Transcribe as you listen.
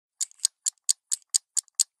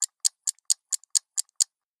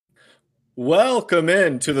Welcome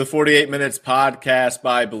in to the 48 Minutes podcast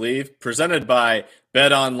by Believe, presented by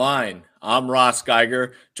Bet Online. I'm Ross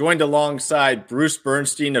Geiger, joined alongside Bruce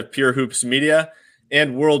Bernstein of Pure Hoops Media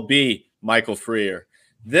and World B, Michael Freer.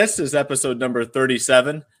 This is episode number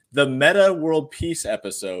 37, the Meta World Peace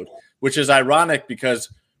episode, which is ironic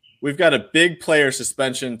because we've got a big player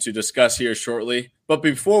suspension to discuss here shortly. But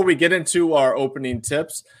before we get into our opening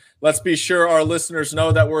tips, let's be sure our listeners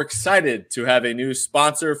know that we're excited to have a new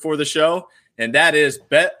sponsor for the show, and that is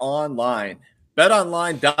Bet Online.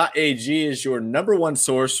 BetOnline.ag is your number one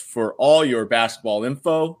source for all your basketball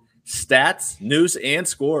info, stats, news, and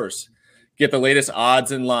scores. Get the latest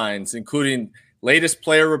odds and lines, including latest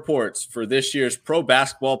player reports for this year's pro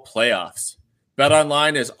basketball playoffs.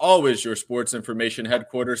 BetOnline is always your sports information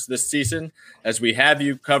headquarters this season, as we have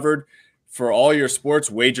you covered for all your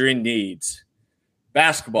sports wagering needs.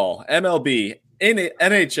 Basketball, MLB,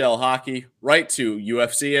 NHL hockey, right to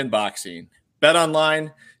UFC and boxing.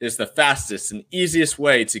 BetOnline is the fastest and easiest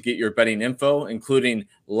way to get your betting info, including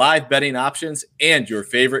live betting options and your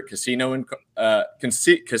favorite casino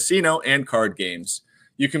and card games.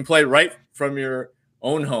 You can play right from your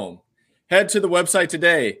own home. Head to the website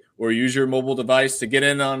today or use your mobile device to get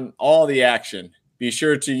in on all the action. Be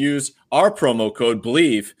sure to use our promo code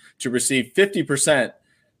BELIEVE to receive 50%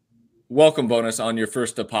 welcome bonus on your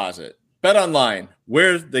first deposit. Bet Online,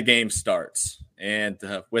 where the game starts. And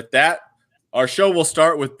with that, our show will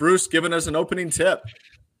start with Bruce giving us an opening tip.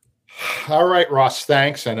 All right, Ross,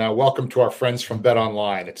 thanks. And welcome to our friends from Bet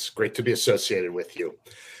Online. It's great to be associated with you.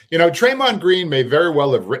 You know, Draymond Green may very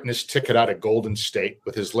well have written his ticket out of Golden State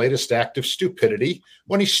with his latest act of stupidity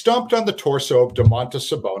when he stomped on the torso of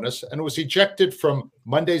Domantas Sabonis and was ejected from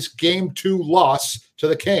Monday's Game 2 loss to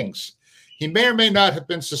the Kings. He may or may not have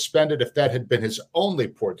been suspended if that had been his only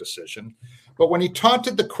poor decision, but when he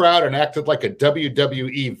taunted the crowd and acted like a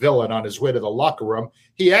WWE villain on his way to the locker room,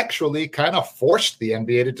 he actually kind of forced the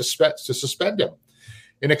NBA to suspend him.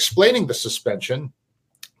 In explaining the suspension,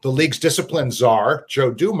 the league's discipline czar, Joe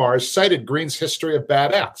Dumars, cited Green's history of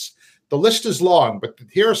bad acts. The list is long, but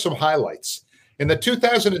here are some highlights. In the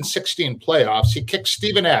 2016 playoffs, he kicked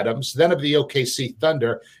Steven Adams, then of the OKC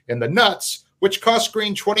Thunder, in the nuts, which cost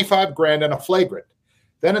Green $25,000 and a flagrant.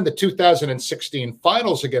 Then in the 2016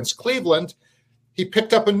 finals against Cleveland, he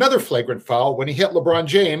picked up another flagrant foul when he hit LeBron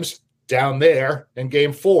James down there in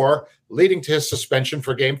Game 4, leading to his suspension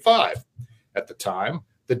for Game 5. At the time,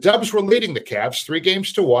 the Dubs were leading the Cavs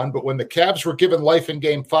 3-1, but when the Cavs were given life in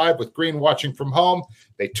Game 5 with Green watching from home,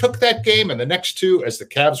 they took that game and the next two as the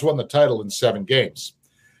Cavs won the title in 7 games.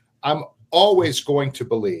 I'm always going to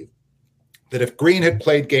believe that if Green had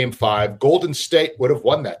played Game 5, Golden State would have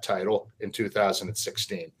won that title in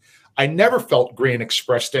 2016. I never felt Green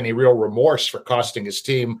expressed any real remorse for costing his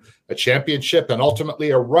team a championship and ultimately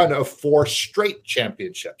a run of 4 straight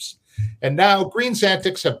championships. And now Green's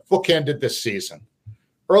antics have bookended this season.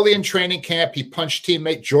 Early in training camp, he punched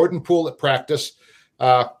teammate Jordan Poole at practice.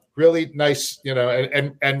 Really nice,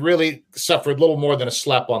 and really suffered little more than a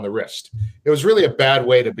slap on the wrist. It was really a bad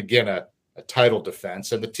way to begin a title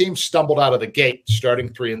defense, and the team stumbled out of the gate starting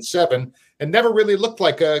 3-7 and never really looked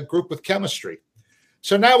like a group with chemistry.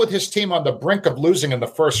 So now with his team on the brink of losing in the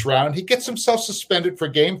first round, he gets himself suspended for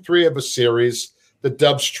Game 3 of a series. The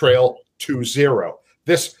Dubs trail 2-0.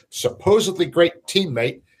 This supposedly great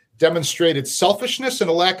teammate demonstrated selfishness and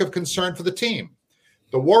a lack of concern for the team.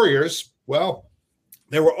 The Warriors, well,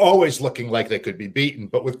 they were always looking like they could be beaten,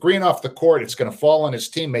 but with Green off the court, it's going to fall on his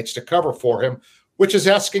teammates to cover for him, which is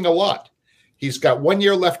asking a lot. He's got 1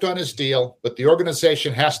 year left on his deal, but the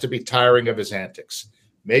organization has to be tiring of his antics.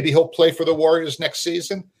 Maybe he'll play for the Warriors next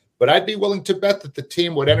season, but I'd be willing to bet that the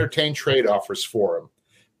team would entertain trade offers for him.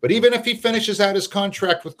 But even if he finishes out his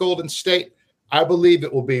contract with Golden State, I believe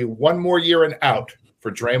it will be 1 more year and out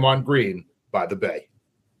for Draymond Green by the Bay.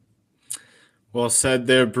 Well said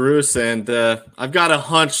there, Bruce. And I've got a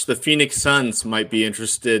hunch the Phoenix Suns might be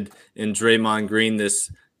interested in Draymond Green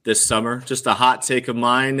this summer. Just a hot take of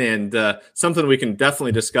mine, and something we can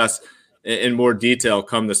definitely discuss in more detail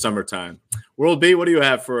come the summertime. World B, what do you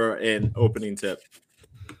have for an opening tip?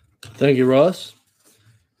 Thank you, Ross.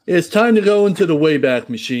 It's time to go into the Wayback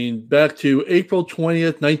Machine, back to April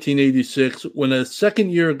 20th, 1986, when a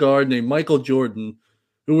second-year guard named Michael Jordan,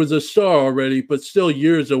 who was a star already but still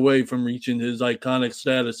years away from reaching his iconic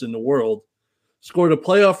status in the world, scored a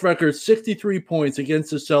playoff record 63 points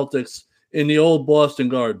against the Celtics in the old Boston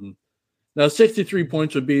Garden. Now, 63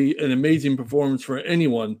 points would be an amazing performance for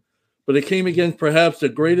anyone, but it came against perhaps the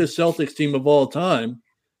greatest Celtics team of all time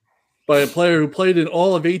by a player who played in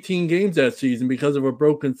all of 18 games that season because of a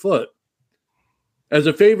broken foot. As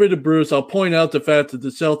a favor to Bruce, I'll point out the fact that the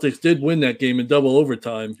Celtics did win that game in double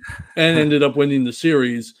overtime and ended up winning the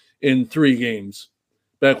series in 3 games,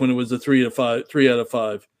 back when it was a 3 out of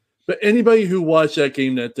 5. But anybody who watched that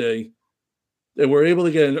game that day, they were able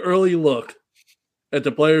to get an early look at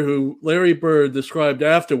the player who Larry Bird described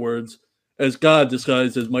afterwards as God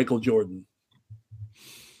disguised as Michael Jordan.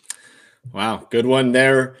 Wow, good one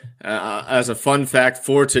there as a fun fact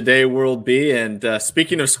for today, World B. And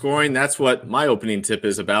speaking of scoring, that's what my opening tip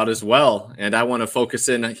is about as well. And I want to focus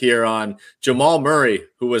in here on Jamal Murray,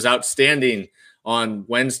 who was outstanding on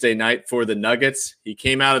Wednesday night for the Nuggets. He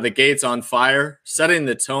came out of the gates on fire, setting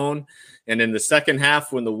the tone. And in the second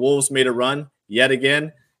half, when the Wolves made a run, yet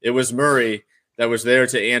again, it was Murray that was there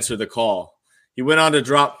to answer the call. He went on to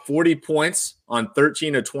drop 40 points on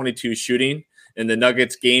 13 of 22 shooting in the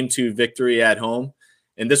Nuggets Game 2 victory at home.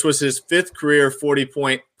 And this was his 5th career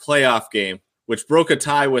 40-point playoff game, which broke a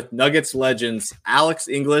tie with Nuggets legends Alex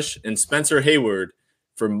English and Spencer Hayward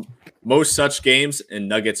for most such games in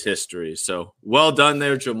Nuggets history. So well done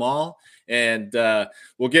there, Jamal. And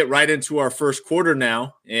we'll get right into our first quarter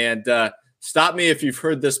now. And stop me if you've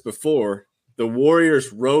heard this before. The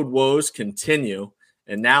Warriors' road woes continue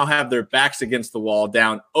and now have their backs against the wall,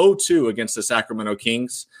 down 0-2 against the Sacramento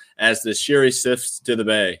Kings as the Sherry sifts to the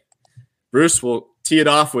Bay. Bruce, we'll tee it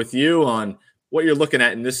off with you on what you're looking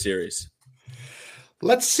at in this series.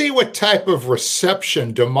 Let's see what type of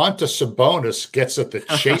reception Domantas Sabonis gets at the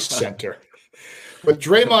Chase Center. With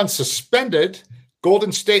Draymond suspended,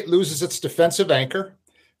 Golden State loses its defensive anchor.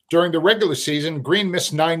 During the regular season, Green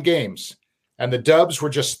missed 9 games, and the Dubs were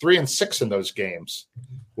just 3-6 in those games.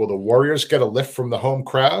 Will the Warriors get a lift from the home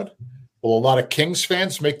crowd? Will a lot of Kings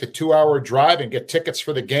fans make the 2-hour drive and get tickets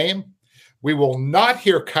for the game? We will not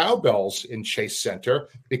hear cowbells in Chase Center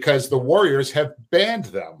because the Warriors have banned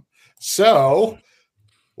them. So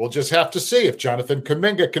we'll just have to see if Jonathan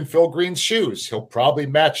Kuminga can fill Green's shoes. He'll probably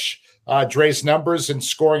match Dre's numbers in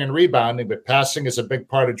scoring and rebounding, but passing is a big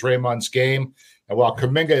part of Draymond's game. And while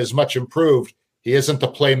Kuminga is much improved, he isn't the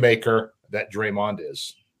playmaker that Draymond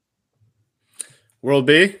is. World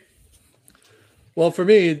B? Well, for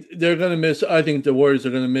me, they're going to miss – I think the Warriors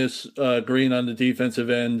are going to miss Green on the defensive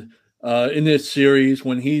end. In this series,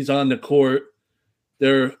 when he's on the court,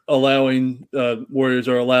 they're allowing Warriors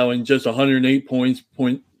are allowing just 108.7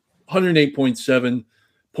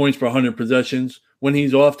 points per 100 possessions. When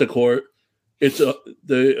he's off the court, it's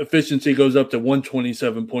the efficiency goes up to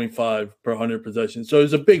 127.5 per 100 possessions. So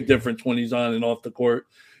there's a big difference when he's on and off the court.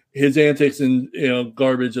 His antics and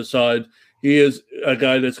garbage aside, he is a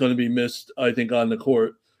guy that's going to be missed, I think, on the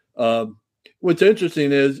court. What's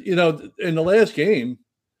interesting is, in the last game,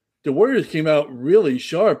 the Warriors came out really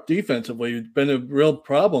sharp defensively. It's been a real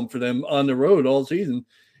problem for them on the road all season.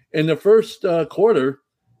 In the first quarter,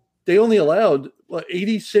 they only allowed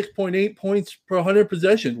 86.8 points per 100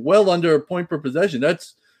 possessions, well under a point per possession.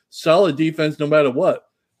 That's solid defense no matter what.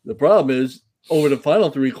 The problem is, over the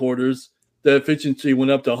final 3 quarters, the efficiency went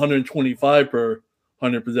up to 125 per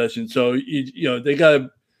 100 possessions. So,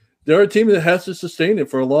 they're a team that has to sustain it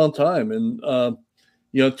for a long time. And,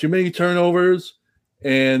 too many turnovers.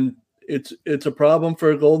 And it's a problem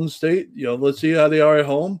for Golden State. Let's see how they are at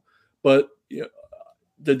home. But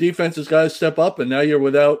the defense has got to step up, and now you're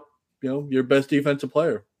without your best defensive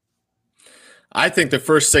player. I think the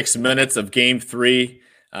first 6 minutes of Game 3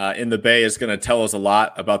 in the Bay is going to tell us a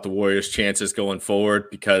lot about the Warriors' chances going forward,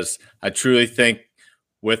 because I truly think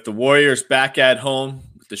with the Warriors back at home,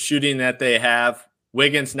 with the shooting that they have,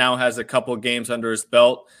 Wiggins now has a couple of games under his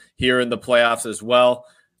belt here in the playoffs as well.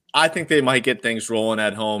 I think they might get things rolling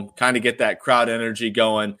at home, kind of get that crowd energy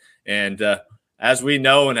going. And as we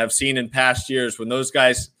know and have seen in past years, when those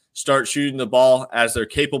guys start shooting the ball as they're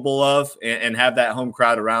capable of and have that home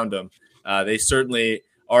crowd around them, they certainly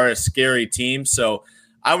are a scary team. So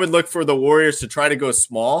I would look for the Warriors to try to go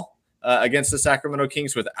small against the Sacramento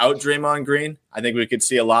Kings without Draymond Green. I think we could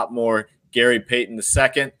see a lot more Gary Payton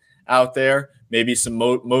II out there, maybe some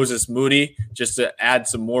Moses Moody just to add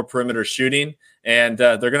some more perimeter shooting. And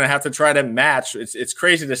they're going to have to try to match. It's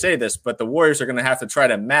crazy to say this, but the Warriors are going to have to try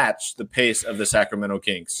to match the pace of the Sacramento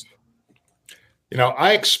Kings.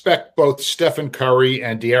 I expect both Stephen Curry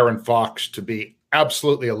and De'Aaron Fox to be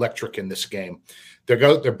absolutely electric in this game.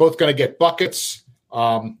 They're both going to get buckets,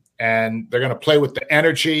 and they're going to play with the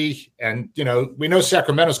energy. And, we know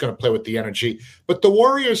Sacramento's going to play with the energy. But the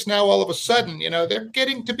Warriors now, all of a sudden, they're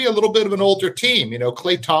getting to be a little bit of an older team.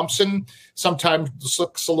 Klay Thompson sometimes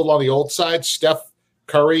looks a little on the old side. Steph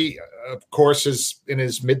Curry, of course, is in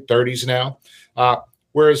his mid-30s now.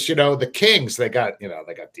 Whereas, the Kings, they got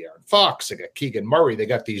De'Aaron Fox, they got Keegan Murray, they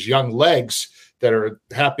got these young legs that are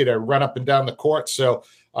happy to run up and down the court. So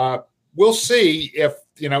we'll see if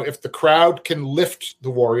the crowd can lift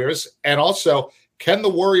the Warriors, and also can the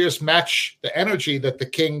Warriors match the energy that the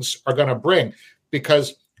Kings are going to bring?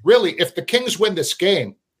 Because really, if the Kings win this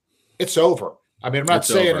game, it's over. I mean, I'm not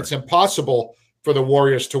saying it's impossible for the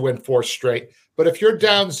Warriors to win 4 straight, but if you're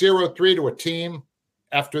down 0-3 to a team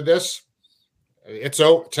after this, it's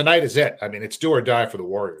over. Tonight is it. I mean, it's do or die for the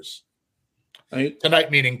Warriors. Tonight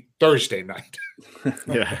meaning Thursday night.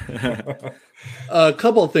 Yeah. A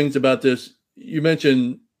couple of things about this. You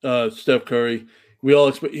mentioned Steph Curry.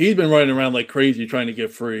 He's been running around like crazy trying to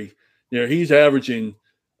get free. He's averaging,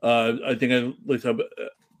 I think,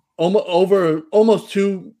 almost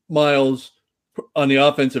 2 miles on the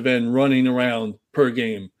offensive end running around per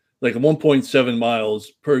game, like 1.7 miles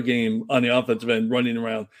per game on the offensive end running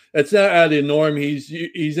around. That's not out of the norm.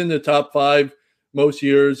 He's in the top 5 most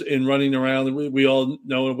years in running around. We all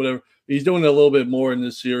know it, whatever. He's doing a little bit more in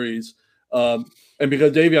this series. And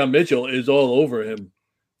because Davion Mitchell is all over him.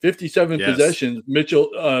 57 possessions. Mitchell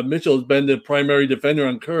has been the primary defender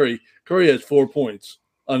on Curry. Curry has 4 points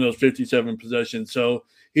on those 57 possessions. So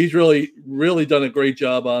he's really, really done a great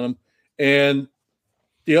job on him. And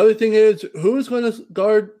the other thing is, who's going to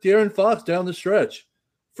guard De'Aaron Fox down the stretch?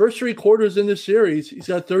 First 3 quarters in this series, he's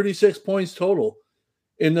got 36 points total.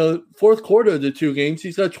 In the fourth quarter of the 2 games,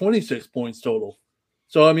 he's got 26 points total.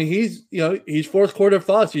 So, I mean, he's fourth quarter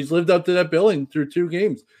Fox. He's lived up to that billing through 2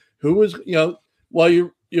 games. While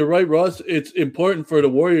you're right, Ross, it's important for the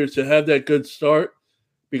Warriors to have that good start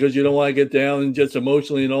because you don't want to get down and just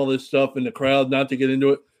emotionally and all this stuff in the crowd, not to get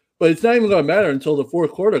into it. But it's not even going to matter until the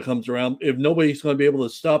fourth quarter comes around if nobody's going to be able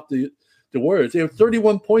to stop the Warriors. They have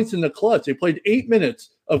 31 points in the clutch. They played 8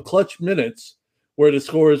 minutes of clutch minutes where the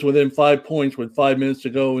score is within 5 points with 5 minutes to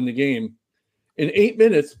go in the game. In 8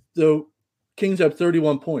 minutes, the Kings have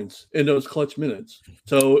 31 points in those clutch minutes.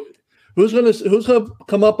 So who's gonna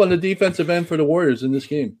come up on the defensive end for the Warriors in this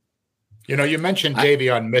game? You mentioned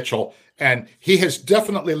Davion Mitchell, and he has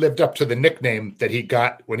definitely lived up to the nickname that he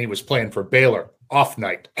got when he was playing for Baylor, Off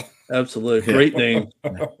Night. Absolutely. Great name.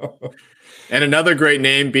 And another great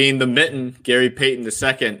name being the Mitten, Gary Payton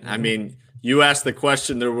II. I mean, you asked the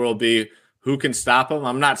question, there will be who can stop him.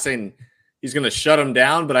 I'm not saying he's going to shut him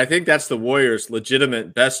down, but I think that's the Warriors'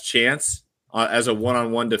 legitimate best chance as a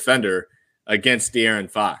one-on-one defender against De'Aaron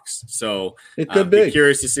Fox. So it could be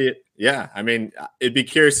curious to see it. Yeah, I mean, it'd be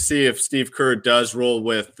curious to see if Steve Kerr does roll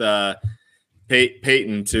with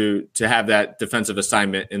Payton to have that defensive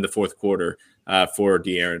assignment in the fourth quarter for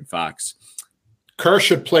De'Aaron Fox. Kerr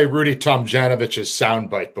should play Rudy Tomjanovich's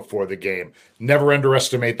soundbite before the game. Never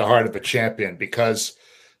underestimate the heart of a champion, because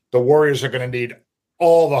the Warriors are going to need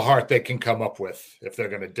all the heart they can come up with if they're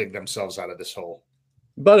going to dig themselves out of this hole.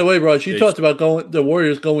 By the way, Russ, you talked about the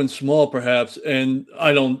Warriors going small, perhaps, and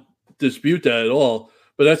I don't dispute that at all.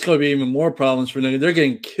 But that's going to be even more problems for them. They're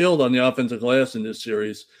getting killed on the offensive glass in this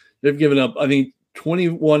series. They've given up, I think,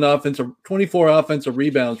 24 offensive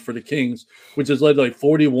rebounds for the Kings, which has led to like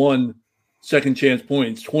 41 second chance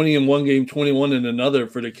points, 20 in one game, 21 in another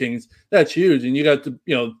for the Kings. That's huge. And you got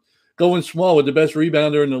to, going small with the best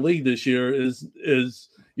rebounder in the league this year is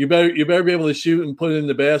you better be able to shoot and put it in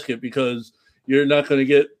the basket, because you're not going to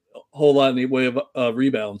get a whole lot in the way of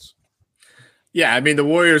rebounds. Yeah, I mean, the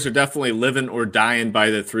Warriors are definitely living or dying by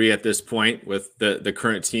the 3 at this point with the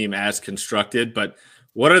current team as constructed. But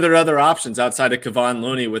what are their other options outside of Kevon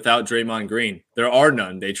Looney without Draymond Green? There are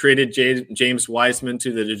none. They traded James Wiseman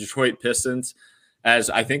to the Detroit Pistons. As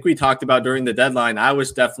I think we talked about during the deadline, I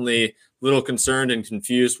was definitely a little concerned and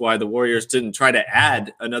confused why the Warriors didn't try to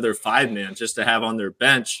add another 5-man just to have on their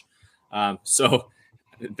bench. So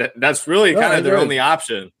that's really kind of their only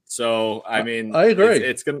option. So, I mean, I agree.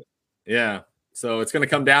 It's going to, yeah. So it's going to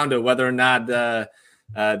come down to whether or not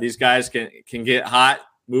these guys can get hot,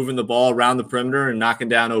 moving the ball around the perimeter and knocking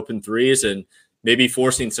down open threes, and maybe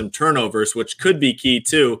forcing some turnovers, which could be key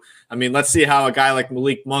too. I mean, let's see how a guy like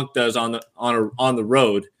Malik Monk does on the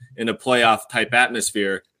road in a playoff type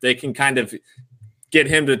atmosphere. They can kind of get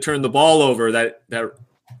him to turn the ball over. That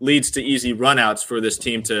leads to easy runouts for this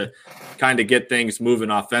team to kind of get things moving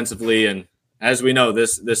offensively. And as we know,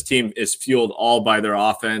 this team is fueled all by their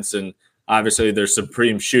offense, and obviously their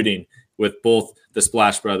supreme shooting with both the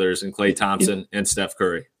Splash Brothers and Klay Thompson and Steph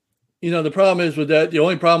Curry. The problem is with that, the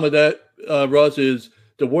only problem with that, Russ, is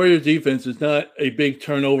the Warriors defense is not a big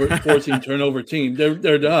forcing turnover team.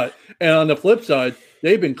 They're not. And on the flip side,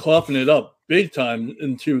 they've been coughing it up big time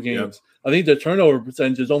in 2 games. Yep. I think the turnover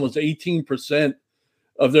percentage is almost 18%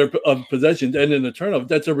 of their possessions end in the turnover.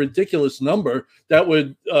 That's a ridiculous number. That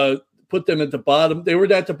would put them at the bottom. They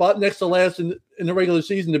were at the bottom, next to last in the regular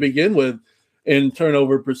season to begin with. in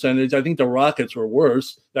turnover percentage. I think the Rockets were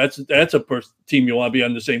worse. That's a team you want to be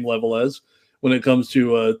on the same level as when it comes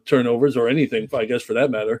to turnovers or anything, I guess, for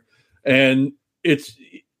that matter. And it's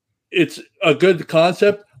a good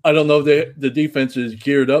concept. I don't know if the defense is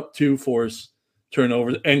geared up to force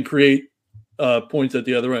turnovers and create points at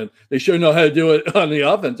the other end. They sure know how to do it on the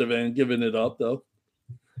offensive end, giving it up, though.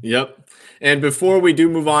 Yep. And before we do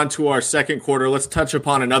move on to our second quarter, let's touch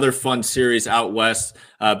upon another fun series out west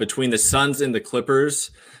between the Suns and the Clippers.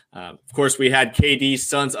 Of course, we had KD's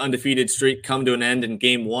Suns undefeated streak come to an end in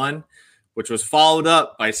Game 1, which was followed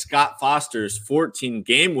up by Scott Foster's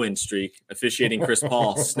 14-game win streak, officiating Chris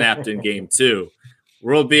Paul snapped in Game 2.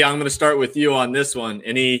 World B, I'm going to start with you on this one.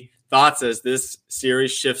 Any thoughts as this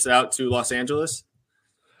series shifts out to Los Angeles?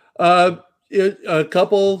 A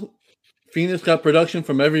couple. Phoenix got production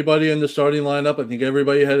from everybody in the starting lineup. I think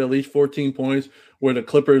everybody had at least 14 points, where the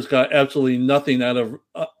Clippers got absolutely nothing out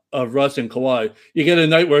of Russ and Kawhi. You get a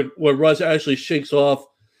night where Russ actually shakes off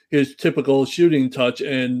his typical shooting touch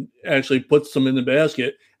and actually puts them in the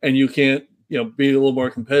basket, and you can't, be a little more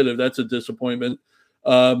competitive. That's a disappointment.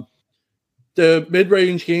 The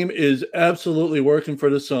mid-range game is absolutely working for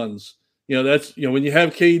the Suns. That's when you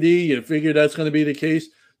have KD, you figure that's going to be the case.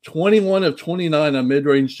 21 of 29 on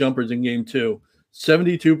mid-range jumpers in Game 2,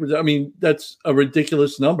 72%. I mean, that's a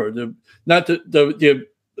ridiculous number. The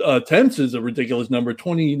attempts is a ridiculous number.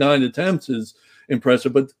 29 attempts is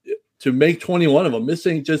impressive, but to make 21 of them,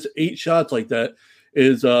 missing just 8 shots like that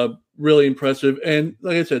is really impressive. And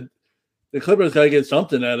like I said, the Clippers got to get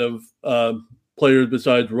something out of players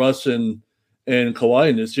besides Russ and Kawhi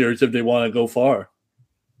in this series if they want to go far.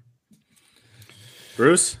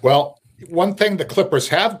 Bruce? Well, one thing the Clippers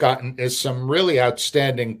have gotten is some really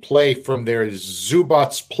outstanding play from their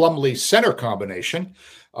Zubats-Plumlee center combination.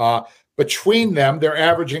 Between them, they're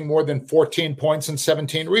averaging more than 14 points and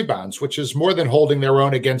 17 rebounds, which is more than holding their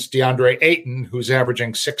own against DeAndre Ayton, who's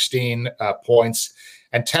averaging 16 points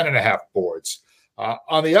and 10.5 boards.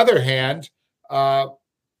 On the other hand, Kevin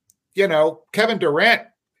Durant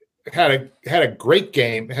had a great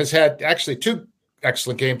game, has had actually 2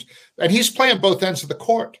 excellent games, and he's playing both ends of the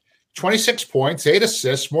court. 26 points, 8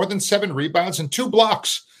 assists, more than 7 rebounds, and 2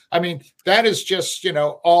 blocks. I mean, that is just,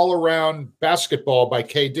 all around basketball by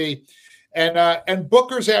KD. And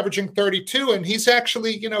Booker's averaging 32, and he's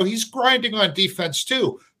actually, he's grinding on defense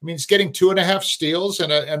too. I mean, he's getting 2.5 steals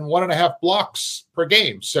and 1.5 blocks per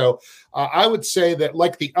game. So I would say that,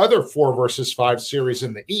 like the other 4 versus 5 series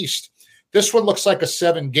in the East, this one looks like a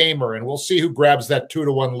 7-gamer, and we'll see who grabs that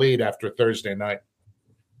 2-1 lead after Thursday night.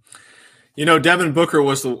 Devin Booker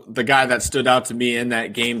was the guy that stood out to me in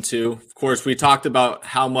that game too. Of course, we talked about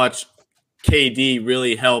how much KD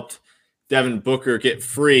really helped Devin Booker get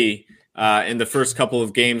free in the first couple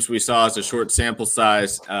of games we saw as a short sample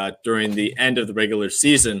size during the end of the regular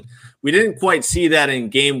season. We didn't quite see that in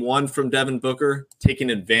Game 1 from Devin Booker, taking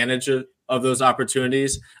advantage of those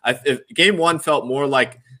opportunities. Game 1 felt more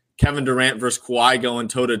like Kevin Durant versus Kawhi going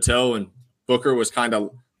toe-to-toe, and Booker was kind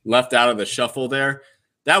of left out of the shuffle there.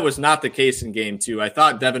 That was not the case in Game 2. I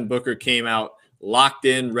thought Devin Booker came out locked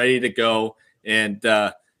in, ready to go, and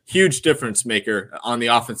huge difference maker on the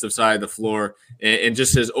offensive side of the floor and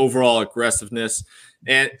just his overall aggressiveness.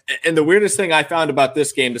 And the weirdest thing I found about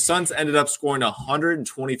this game, the Suns ended up scoring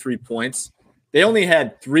 123 points. They only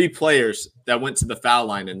had 3 players that went to the foul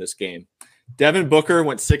line in this game. Devin Booker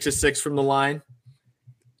went 6 of 6 from the line.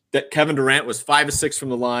 That Kevin Durant was 5 of 6 from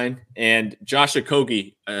the line, and Josh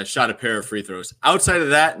Okogie shot a pair of free throws. Outside of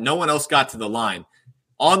that, no one else got to the line.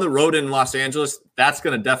 On the road in Los Angeles, that's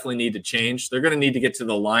going to definitely need to change. They're going to need to get to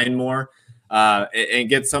the line more and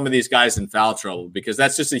get some of these guys in foul trouble, because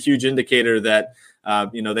that's just a huge indicator that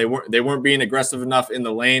they weren't being aggressive enough in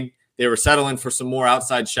the lane. They were settling for some more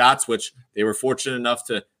outside shots, which they were fortunate enough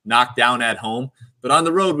to knock down at home. But on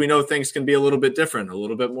the road, we know things can be a little bit different, a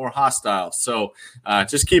little bit more hostile. So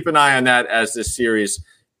just keep an eye on that as this series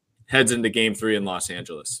heads into Game 3 in Los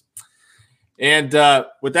Angeles. And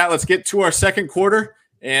with that, let's get to our second quarter,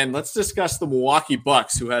 and let's discuss the Milwaukee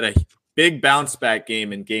Bucks, who had a big bounce-back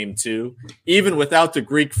game in Game 2. Even without the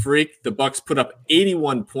Greek Freak, the Bucks put up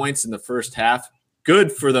 81 points in the first half,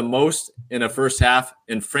 good for the most in a first half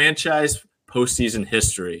in franchise postseason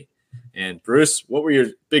history. And Bruce, what were your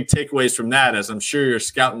big takeaways from that, as I'm sure you're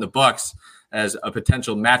scouting the Bucks as a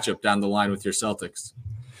potential matchup down the line with your Celtics?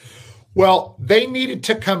 Well, they needed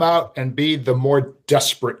to come out and be the more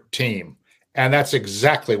desperate team, and that's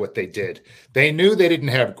exactly what they did. They knew they didn't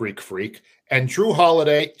have Greek Freak, and Drew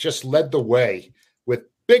Holiday just led the way with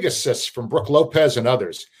big assists from Brook Lopez and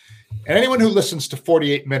others. And anyone who listens to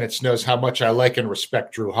 48 Minutes knows how much I like and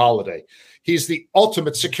respect Drew Holiday. He's the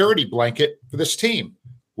ultimate security blanket for this team.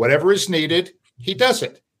 Whatever is needed, he does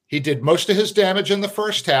it. He did most of his damage in the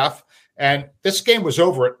first half, and this game was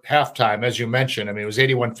over at halftime, as you mentioned. I mean, it was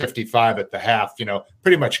 81-55 at the half,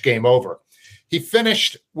 pretty much game over. He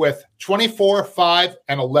finished with 24, 5,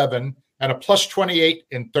 and 11, and a plus 28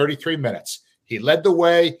 in 33 minutes. He led the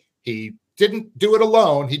way. He didn't do it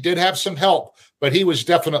alone. He did have some help, but he was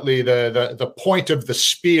definitely the point of the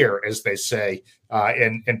spear, as they say,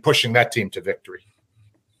 in pushing that team to victory.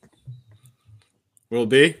 Will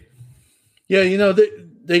be. Yeah,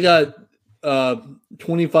 they got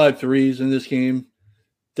 25 threes in this game.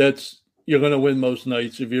 You're going to win most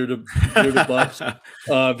nights if you're the Bucks.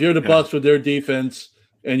 If you're the Bucks with their defense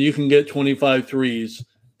and you can get 25 threes,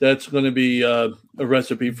 that's going to be a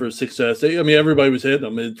recipe for success. Everybody was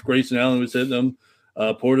hitting them. Grayson Allen was hitting them.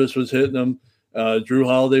 Portis was hitting them. Drew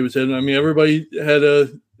Holiday was hitting them. Everybody had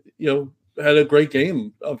a great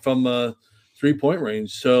game from 3-point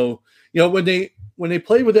range. So, when they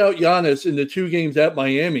played without Giannis in the 2 games at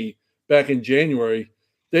Miami back in January,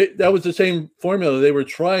 that was the same formula they were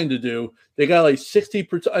trying to do. They got like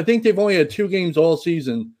 60%. I think they've only had 2 games all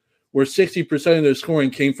season where 60% of their scoring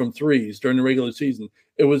came from threes during the regular season.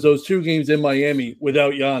 It was those 2 games in Miami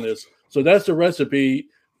without Giannis. So that's the recipe.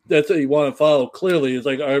 That's what you want to follow clearly. It's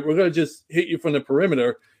like, all right, we're going to just hit you from the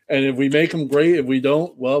perimeter. And if we make them great, if we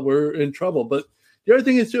don't, well, we're in trouble. But the other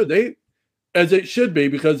thing is, too, as it should be,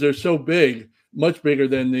 because they're so big, much bigger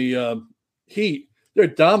than the Heat, they're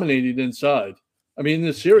dominated inside. In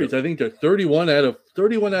this series, I think they're 31 out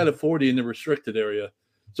of 40 in the restricted area.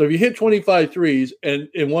 So if you hit 25 threes and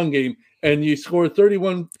in one game and you score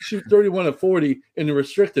 31 of 40 in the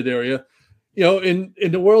restricted area, in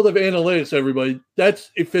the world of analytics, everybody,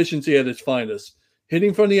 that's efficiency at its finest.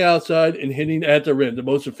 Hitting from the outside and hitting at the rim, the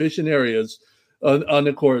most efficient areas on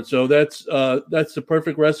the court. So that's the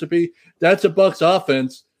perfect recipe. That's a Bucks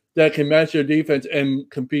offense that can match their defense and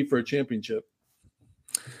compete for a championship.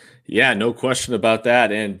 Yeah, no question about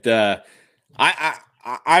that. And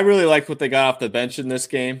I really liked what they got off the bench in this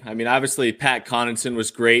game. Obviously, Pat Connaughton was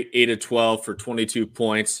great, 8 of 12 for 22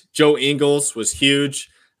 points. Joe Ingles was huge.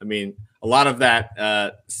 A lot of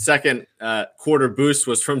that second quarter boost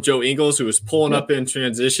was from Joe Ingles, who was pulling up in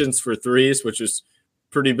transitions for threes, which was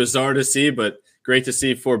pretty bizarre to see, but great to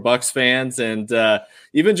see for Bucks fans. And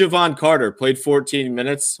even Javon Carter played 14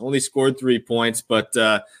 minutes, only scored 3 points, but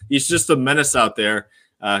he's just a menace out there.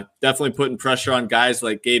 Definitely putting pressure on guys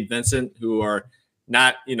like Gabe Vincent, who are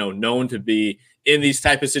not, known to be in these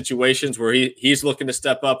type of situations where he's looking to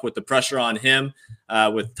step up with the pressure on him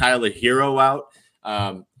with Tyler Hero out.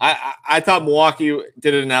 I thought Milwaukee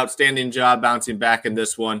did an outstanding job bouncing back in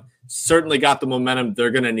this one. Certainly got the momentum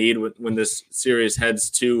they're going to need when this series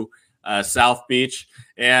heads to South Beach.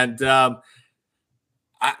 And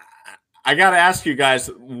I got to ask you guys,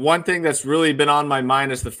 one thing that's really been on my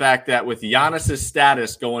mind is the fact that with Giannis'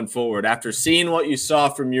 status going forward, after seeing what you saw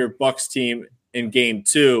from your Bucks team in Game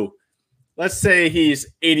 2, let's say he's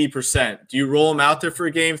 80%. Do you roll him out there for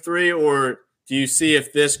Game 3, or do you see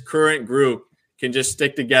if this current group can just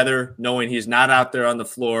stick together knowing he's not out there on the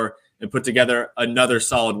floor and put together another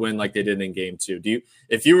solid win like they did in Game 2?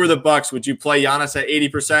 If you were the Bucks, would you play Giannis at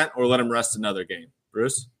 80% or let him rest another game?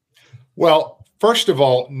 Bruce? Well, first of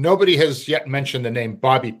all, nobody has yet mentioned the name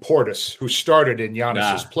Bobby Portis, who started in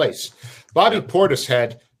Giannis's place. Bobby Portis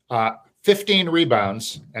had 15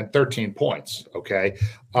 rebounds and 13 points, okay?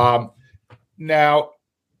 Now,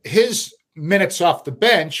 his minutes off the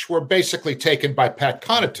bench were basically taken by Pat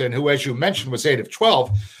Connaughton, who, as you mentioned, was 8 of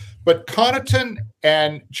 12. But Connaughton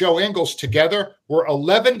and Joe Ingles together were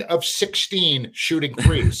 11 of 16 shooting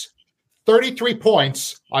threes, 33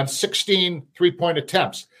 points on 16 three-point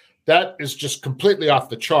attempts. That is just completely off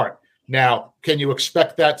the chart. Now, can you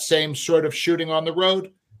expect that same sort of shooting on the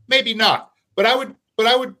road? Maybe not. But I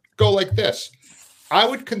would go like this. I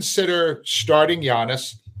would consider starting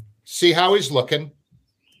Giannis, see how he's looking.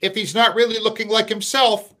 If he's not really looking like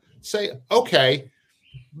himself, say, okay,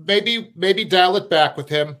 maybe dial it back with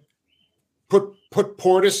him. Put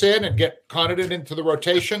Portis in and get Connaughton into the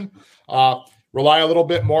rotation. Rely a little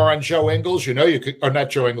bit more on Joe Ingles. You could, or not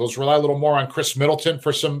Joe Ingles, rely a little more on Chris Middleton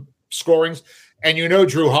for some scorings. And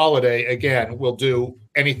Drew Holiday, again, will do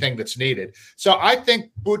anything that's needed. So I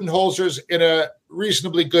think Budenholzer's in a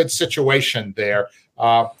reasonably good situation there.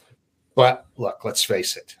 But look, let's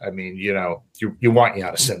face it. You want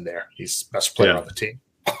Giannis in there. He's the best player on the team.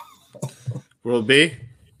 Will be?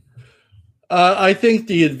 I think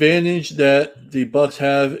the advantage that the Bucks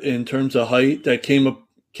have in terms of height that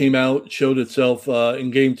came out, showed itself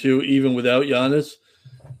in Game 2, even without Giannis.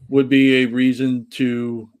 would be a reason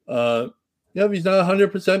to, if he's not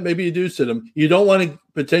 100%, maybe you do sit him. You don't want to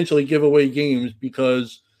potentially give away games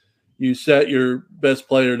because you set your best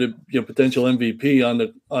player to potential MVP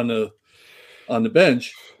on the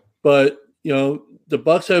bench. But the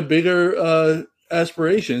Bucks have bigger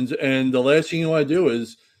aspirations, and the last thing you want to do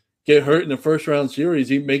is get hurt in the first round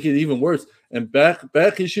series, make it even worse. And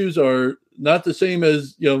back issues are not the same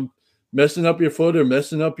as messing up your foot or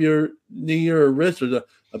messing up your knee or wrist. Or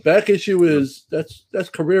a back issue is that's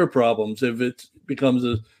career problems if it becomes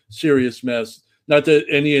a serious mess. Not that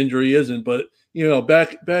any injury isn't, but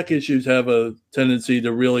back issues have a tendency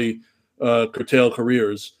to really curtail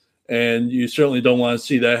careers, and you certainly don't want to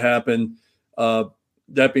see that happen.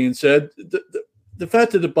 That being said, the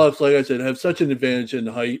fact that the Bucks, like I said, have such an advantage in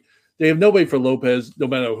height, they have nobody for Lopez, no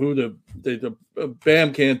matter who the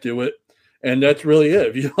Bam can't do it. And that's really it.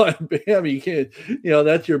 If you want Bam, you can't,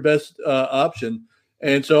 that's your best option.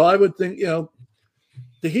 And so I would think,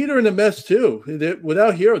 the Heat are in a mess too.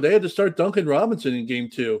 Without Hero, they had to start Duncan Robinson in game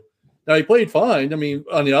 2. Now, he played fine. I mean,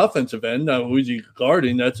 on the offensive end, now who's he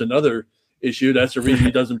guarding? That's another issue. That's the reason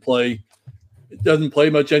he doesn't play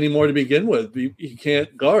much anymore to begin with. He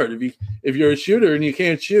can't guard. If you're a shooter and you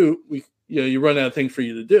can't shoot, you run out of things for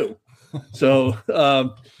you to do. So,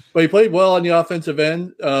 but he played well on the offensive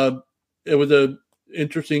end. It was an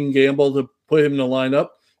interesting gamble to put him in the lineup,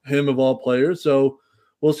 him of all players. So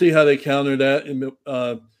we'll see how they counter that. And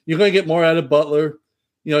you're going to get more out of Butler.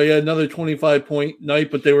 He had another 25-point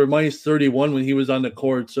night, but they were minus 31 when he was on the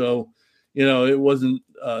court. So, it wasn't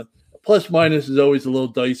plus minus is always a little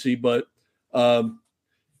dicey, but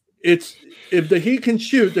it's if the Heat can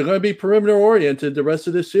shoot, they're going to be perimeter oriented the rest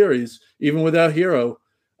of this series, even without Hero,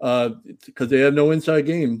 because they have no inside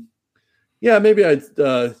game. Yeah, maybe I'd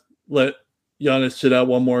let Giannis sit out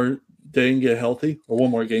one more day and get healthy, or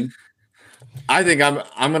one more game. I think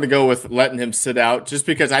I'm going to go with letting him sit out, just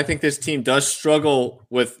because I think this team does struggle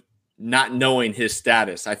with not knowing his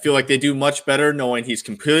status. I feel like they do much better knowing he's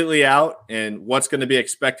completely out and what's going to be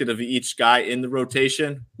expected of each guy in the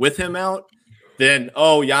rotation with him out. Then,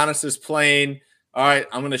 Giannis is playing. All right,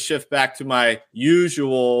 I'm going to shift back to my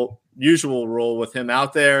usual role with him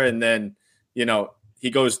out there. And then, he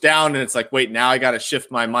goes down and it's like, wait, now I got to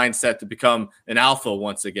shift my mindset to become an alpha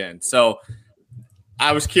once again. So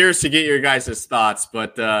I was curious to get your guys' thoughts,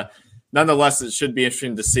 but nonetheless, it should be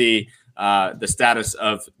interesting to see the status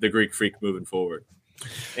of the Greek Freak moving forward.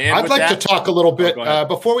 And I'd like to talk a little bit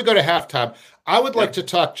before we go to halftime. I would like to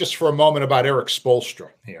talk just for a moment about Eric Spoelstra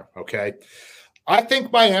here. Okay. I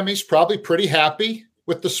think Miami's probably pretty happy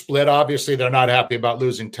with the split. Obviously, they're not happy about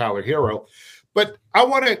losing Tyler Hero, but I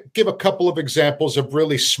want to give a couple of examples of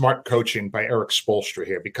really smart coaching by Eric Spoelstra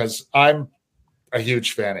here, because I'm a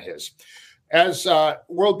huge fan of his. As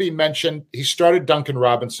Worldby mentioned, he started Duncan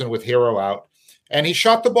Robinson with Hero out, and he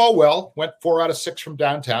shot the ball well, went 4 out of 6 from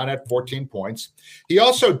downtown, had 14 points. He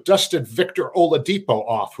also dusted Victor Oladipo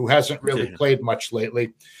off, who hasn't really played much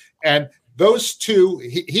lately. And those two,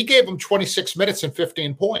 he gave them 26 minutes and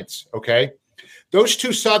 15 points, okay? Those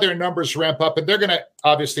two saw their numbers ramp up, and they're going to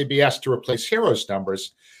obviously be asked to replace Hero's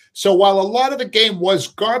numbers. So while a lot of the game was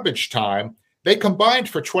garbage time, they combined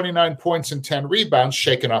for 29 points and 10 rebounds,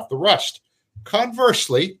 shaking off the rust.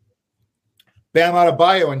 Conversely, Bam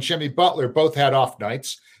Adebayo and Jimmy Butler both had off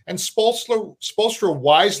nights, and Spoelstra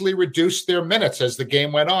wisely reduced their minutes as the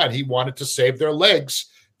game went on. He wanted to save their legs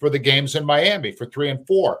for the games in Miami for 3 and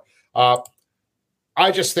 4. I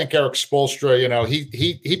just think Eric Spoelstra,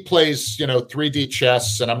 he plays, 3D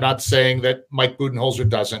chess, and I'm not saying that Mike Budenholzer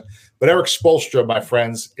doesn't, but Eric Spoelstra, my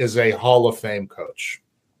friends, is a Hall of Fame coach.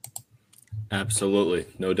 Absolutely.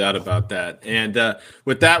 No doubt about that. And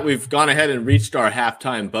with that, we've gone ahead and reached our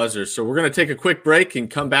halftime buzzer. So we're going to take a quick break and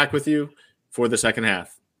come back with you for the second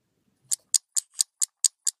half.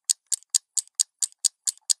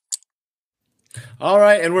 All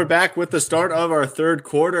right, and we're back with the start of our third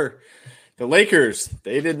quarter. The Lakers,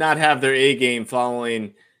 they did not have their A game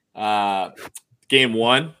following game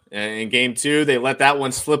 1. And in game 2, they let that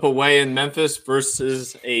one slip away in Memphis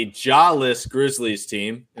versus a jawless Grizzlies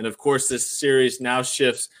team. And, of course, this series now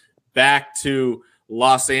shifts back to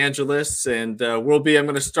Los Angeles. And, Worldby, I'm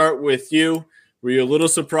going to start with you. Were you a little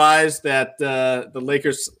surprised that the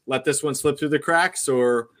Lakers let this one slip through the cracks,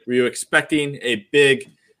 or were you expecting a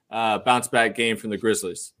big bounce-back game from the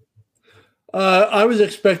Grizzlies? I was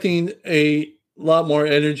expecting a lot more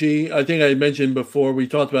energy. I think I mentioned before, we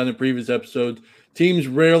talked about in the previous episode, teams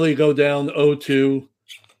rarely go down 0-2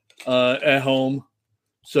 at home.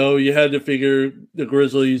 So you had to figure the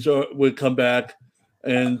Grizzlies would come back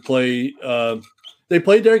and play. They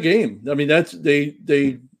played their game. I mean,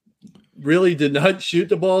 they really did not shoot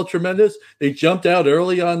the ball tremendous. They jumped out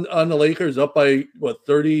early on the Lakers, up by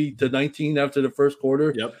 30-19 after the first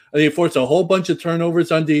quarter. Yep. And they forced a whole bunch of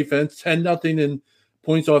turnovers on defense, 10-0 in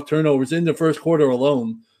points off turnovers in the first quarter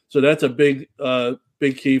alone. So that's a big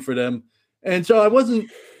key for them. And so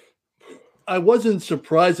I wasn't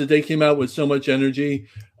surprised that they came out with so much energy.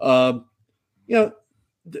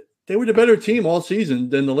 They were the better team all season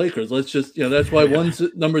than the Lakers. That's why one's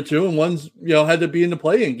number 2 and one's, had to be in the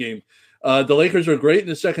play-in game. The Lakers were great in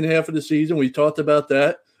the second half of the season. We talked about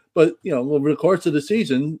that. But, over the course of the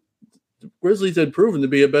season, the Grizzlies had proven to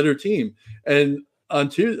be a better team. And on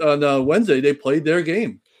Wednesday, they played their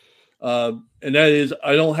game. And that is,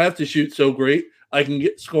 I don't have to shoot so great. I can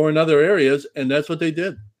score in other areas, and that's what they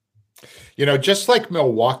did. Just like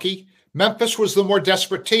Milwaukee, Memphis was the more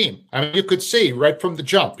desperate team. I mean, you could see right from the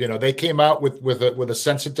jump. They came out with a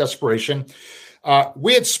sense of desperation.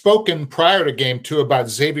 We had spoken prior to Game 2 about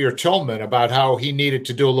Xavier Tillman, about how he needed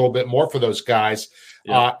to do a little bit more for those guys.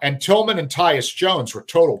 Yeah. And Tillman and Tyus Jones were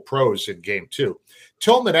total pros in Game 2.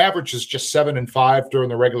 Tillman averages just 7 and 5 during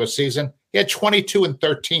the regular season. He had 22 and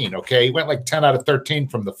 13. Okay, he went like 10 out of 13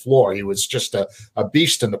 from the floor. He was just a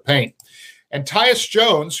beast in the paint. And Tyus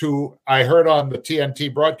Jones, who I heard on the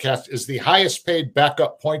TNT broadcast is the highest paid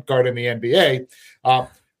backup point guard in the NBA,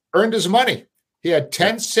 earned his money. He had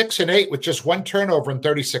 10, 6, and 8 with just one turnover in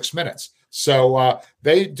 36 minutes. So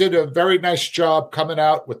they did a very nice job coming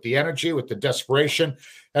out with the energy, with the desperation.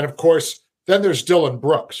 And, of course, then there's Dylan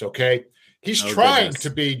Brooks, okay? He's trying to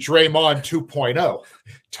be Draymond 2.0,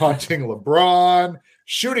 taunting LeBron,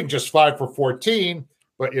 shooting just 5 for 14.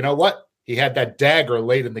 But you know what? He had that dagger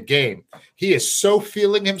late in the game. He is so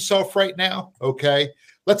feeling himself right now, okay?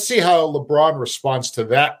 Let's see how LeBron responds to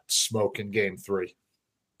that smoke in Game 3.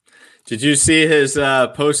 Did you see his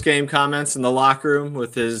post-game comments in the locker room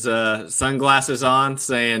with his sunglasses on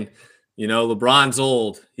saying, LeBron's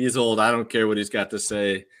old. He's old. I don't care what he's got to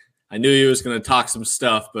say. I knew he was going to talk some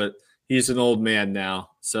stuff, but he's an old man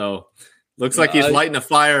now. So looks like he's lighting a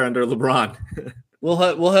fire under LeBron.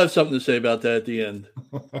 We'll have something to say about that at the end.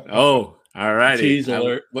 Oh, all righty. Tease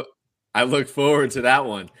alert. I look forward to that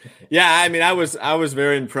one. Yeah, I mean, I was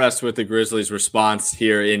very impressed with the Grizzlies' response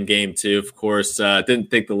here in Game 2. Of course,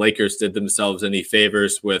 didn't think the Lakers did themselves any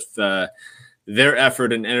favors with their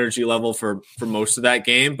effort and energy level for most of that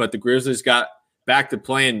game. But the Grizzlies got back to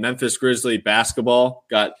playing Memphis Grizzly basketball.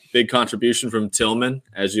 Got big contribution from Tillman,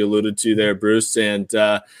 as you alluded to there, Bruce, and.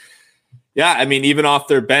 Yeah, I mean, even off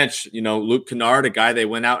their bench, Luke Kennard, a guy they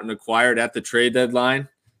went out and acquired at the trade deadline,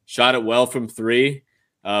 shot it well from 3.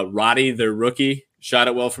 Roddy, their rookie, shot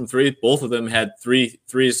it well from 3. Both of them had 3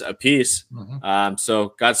 threes apiece. Mm-hmm.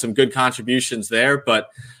 So got some good contributions there. But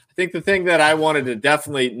I think the thing that I wanted to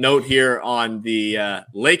definitely note here on the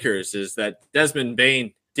Lakers is that Desmond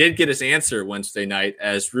Bane did get his answer Wednesday night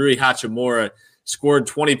as Rui Hachimura scored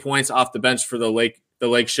 20 points off the bench for the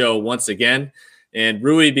Lake Show once again. And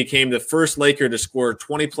Rui became the first Laker to score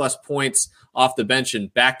 20-plus points off the bench in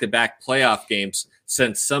back-to-back playoff games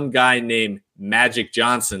since some guy named Magic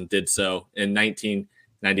Johnson did so in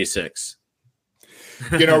 1996.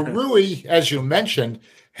 Rui, as you mentioned,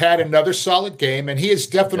 had another solid game, and he has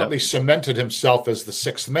definitely cemented himself as the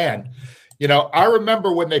sixth man. I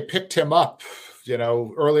remember when they picked him up,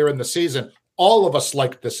 earlier in the season, all of us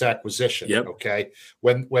liked this acquisition, okay,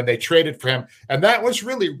 when they traded for him. And that was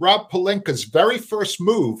really Rob Pelinka's very first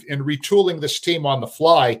move in retooling this team on the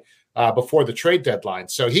fly before the trade deadline.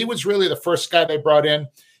 So he was really the first guy they brought in,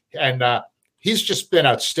 and he's just been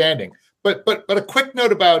outstanding. But a quick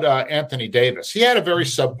note about Anthony Davis. He had a very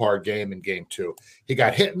subpar game in Game 2. He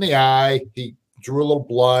got hit in the eye. He drew a little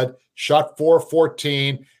blood, shot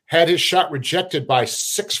 4-14, had his shot rejected by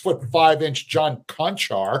 6'5" John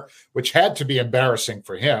Conchar, which had to be embarrassing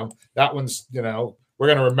for him. That one's, we're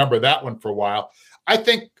going to remember that one for a while. I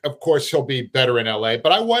think, of course, he'll be better in LA,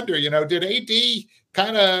 but I wonder, did AD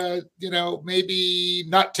kind of, maybe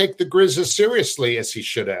not take the Grizz as seriously as he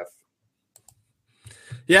should have?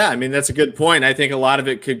 Yeah, I mean, that's a good point. I think a lot of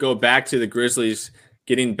it could go back to the Grizzlies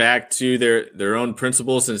getting back to their own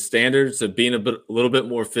principles and standards of being a little bit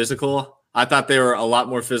more physical. I thought they were a lot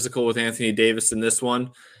more physical with Anthony Davis in this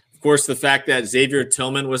one. Of course, the fact that Xavier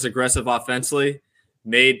Tillman was aggressive offensively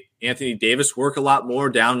made Anthony Davis work a lot more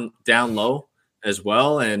down low as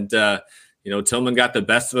well. And, Tillman got the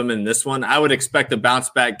best of him in this one. I would expect a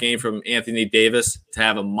bounce-back game from Anthony Davis to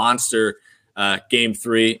have a monster Game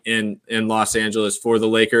 3 in Los Angeles for the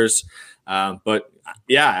Lakers. But,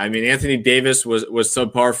 yeah, I mean, Anthony Davis was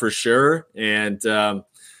subpar for sure. And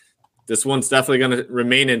this one's definitely going to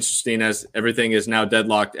remain interesting as everything is now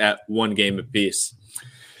deadlocked at one game apiece.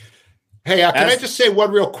 Hey, can I just say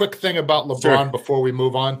one real quick thing about LeBron before we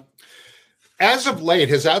move on? As of late,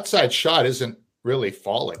 his outside shot isn't really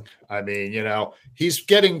falling. I mean, he's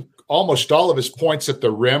getting almost all of his points at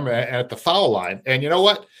the rim and at the foul line. And you know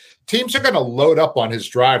what? Teams are going to load up on his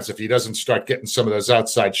drives if he doesn't start getting some of those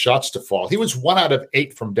outside shots to fall. He was 1 out of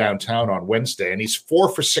 8 from downtown on Wednesday, and he's 4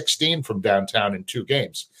 for 16 from downtown in 2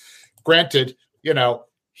 games. Granted,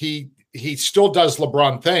 he still does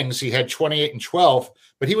LeBron things. He had 28 and 12,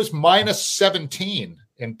 but he was minus 17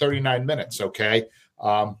 in 39 minutes, okay?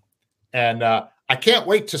 I can't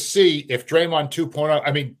wait to see if Draymond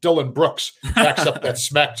 2.0, Dylan Brooks backs up that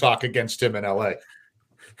smack talk against him in LA.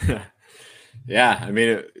 Yeah,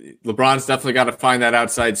 LeBron's definitely got to find that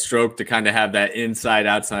outside stroke to kind of have that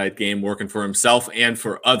inside-outside game working for himself and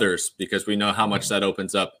for others, because we know how much that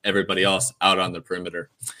opens up everybody else out on the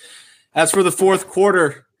perimeter. As for the fourth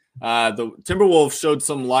quarter, the Timberwolves showed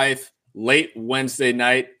some life late Wednesday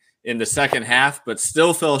night in the second half, but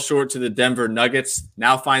still fell short to the Denver Nuggets.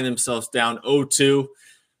 Now find themselves down 0-2.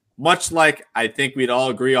 Much like I think we'd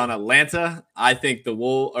all agree on Atlanta, I think the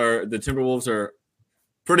Timberwolves are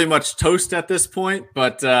pretty much toast at this point.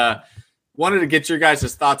 But wanted to get your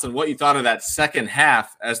guys' thoughts on what you thought of that second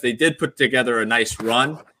half, as they did put together a nice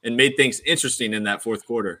run and made things interesting in that fourth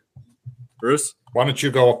quarter. Bruce? Why don't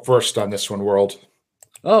you go up first on this one, World?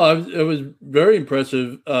 Oh, it was very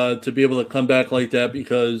impressive to be able to come back like that,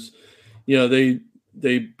 because,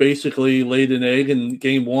 they basically laid an egg in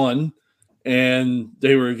game 1, and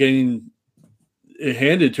they were getting it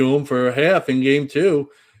handed to them for a half in game 2.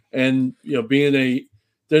 And,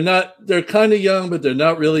 they're kind of young, but they're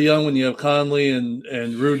not really young when you have Conley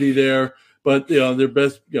and Rudy there. But, their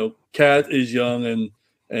best, Cat is young,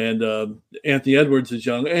 and Anthony Edwards is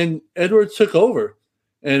young, and Edwards took over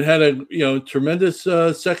and had a tremendous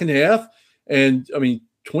second half. And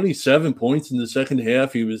 27 points in the second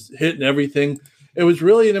half. He was hitting everything. It was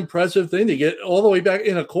really an impressive thing to get all the way back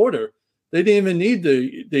in a quarter. They didn't even need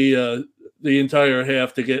the entire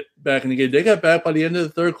half to get back in the game. They got back by the end of the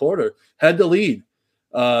third quarter, had the lead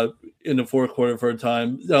in the fourth quarter for a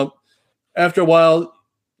time. Now, after a while,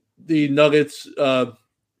 the Nuggets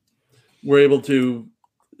were able to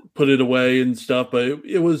put it away and stuff, but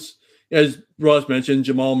it was, as Ross mentioned,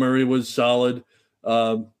 Jamal Murray was solid.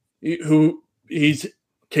 He's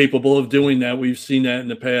capable of doing that. We've seen that in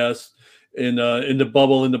the past in the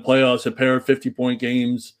bubble, in the playoffs, a pair of 50-point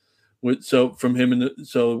games. From him,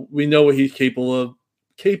 so we know what he's capable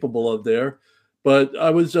of there. But I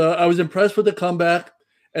was impressed with the comeback,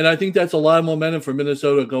 and I think that's a lot of momentum for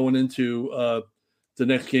Minnesota going into the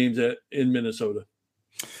next games in Minnesota.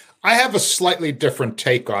 I have a slightly different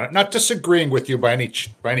take on it, not disagreeing with you by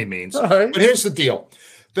any means. All right. But here's the deal.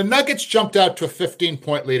 The Nuggets jumped out to a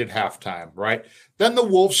 15-point lead at halftime, right? Then the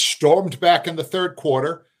Wolves stormed back in the third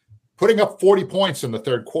quarter, putting up 40 points in the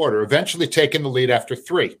third quarter, eventually taking the lead after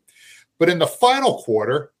 3. But in the final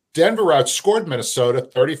quarter, Denver outscored Minnesota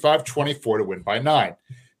 35-24 to win by 9.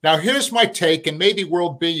 Now, here's my take, and maybe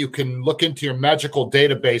World B, you can look into your magical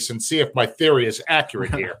database and see if my theory is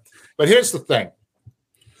accurate here. But here's the thing.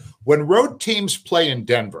 When road teams play in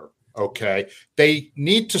Denver, okay, they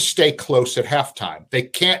need to stay close at halftime. They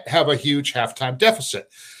can't have a huge halftime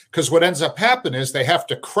deficit, because what ends up happening is they have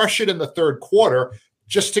to crush it in the third quarter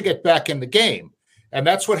just to get back in the game. And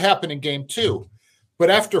that's what happened in game 2.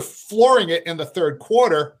 But after flooring it in the third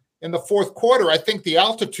quarter, in the fourth quarter, I think the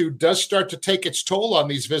altitude does start to take its toll on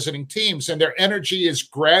these visiting teams, and their energy is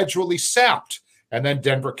gradually sapped. And then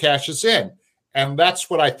Denver cashes in. And that's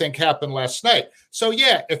what I think happened last night. So,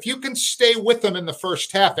 yeah, if you can stay with them in the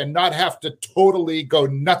first half and not have to totally go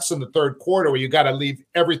nuts in the third quarter where you got to leave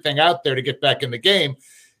everything out there to get back in the game,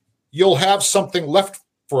 you'll have something left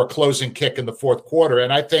for a closing kick in the fourth quarter.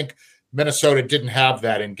 And I think Minnesota didn't have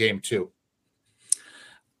that in game 2.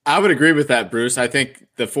 I would agree with that, Bruce. I think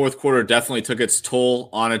the fourth quarter definitely took its toll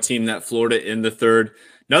on a team that floored it in the third.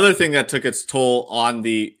 Another thing that took its toll on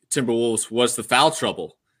the Timberwolves was the foul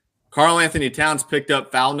trouble. Karl Anthony Towns picked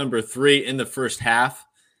up foul number 3 in the first half,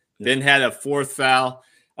 then had a 4th foul.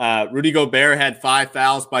 Rudy Gobert had 5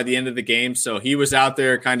 fouls by the end of the game, so he was out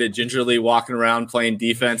there kind of gingerly walking around playing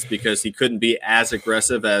defense because he couldn't be as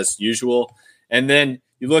aggressive as usual. And then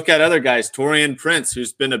you look at other guys, Taurean Prince,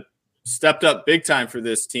 who's been stepped up big time for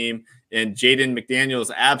this team in Jaden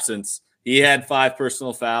McDaniel's absence. He had 5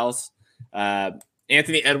 personal fouls.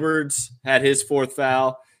 Anthony Edwards had his 4th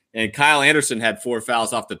foul. And Kyle Anderson had 4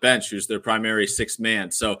 fouls off the bench, who's their primary 6th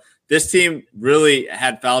man. So this team really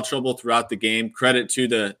had foul trouble throughout the game. Credit to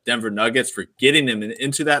the Denver Nuggets for getting them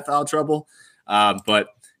into that foul trouble. But,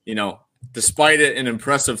 despite an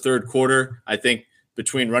impressive third quarter, I think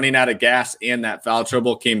between running out of gas and that foul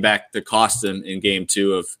trouble came back to cost them in game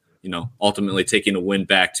 2 of, ultimately taking a win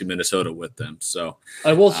back to Minnesota with them. So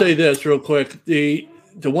I will say this real quick. The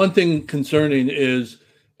one thing concerning is,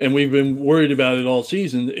 and we've been worried about it all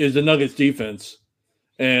season, is the Nuggets defense.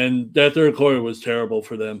 And that third quarter was terrible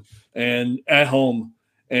for them and at home.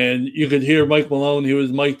 And you could hear Mike Malone, he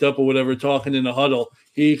was mic'd up or whatever, talking in the huddle.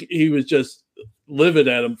 He was just livid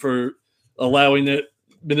at him for allowing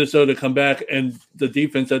Minnesota to come back and the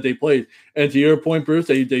defense that they played. And to your point, Bruce,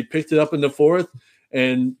 they picked it up in the fourth,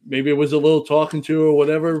 and maybe it was a little talking to or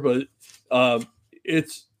whatever, but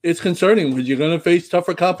it's concerning because you're going to face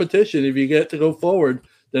tougher competition if you get to go forward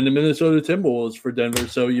than the Minnesota Timberwolves for Denver.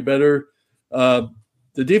 So you better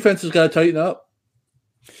the defense has got to tighten up.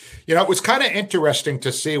 It was kind of interesting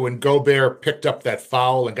to see when Gobert picked up that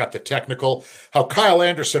foul and got the technical, how Kyle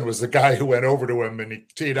Anderson was the guy who went over to him and he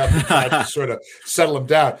teed up and tried to sort of settle him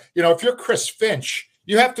down. If you're Chris Finch,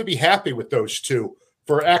 you have to be happy with those two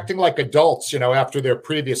for acting like adults, after their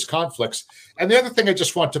previous conflicts. And the other thing I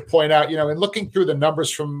just want to point out, in looking through the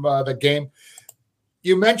numbers from the game,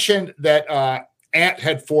 you mentioned that Ant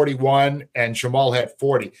had 41 and Jamal had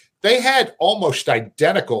 40. They had almost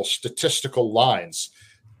identical statistical lines.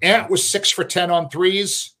 Ant was 6 for 10 on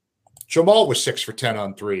threes. Jamal was 6 for 10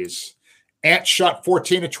 on threes. Ant shot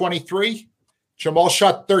 14 of 23. Jamal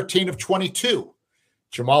shot 13 of 22.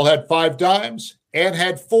 Jamal had 5 dimes. Ant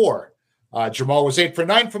had 4. Jamal was 8 for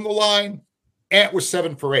 9 from the line. Ant was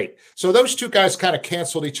 7 for 8. So those two guys kind of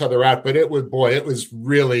canceled each other out, but it was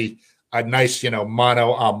really a nice,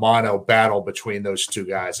 mano a mano battle between those two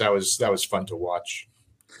guys. That was fun to watch.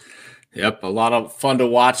 Yep, a lot of fun to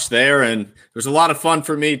watch there, and it was a lot of fun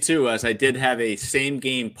for me too, as I did have a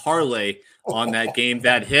same-game parlay on that game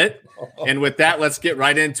that hit. And with that, let's get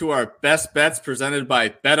right into our best bets presented by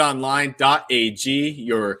betonline.ag,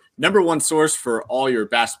 your number one source for all your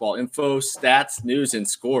basketball info, stats, news, and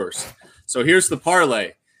scores. So here's the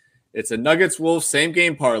parlay. It's a Nuggets-Wolves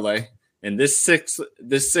same-game parlay, and this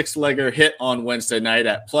six-legger hit on Wednesday night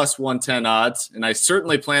at plus 110 odds, and I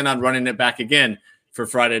certainly plan on running it back again for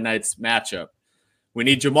Friday night's matchup. We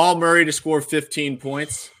need Jamal Murray to score 15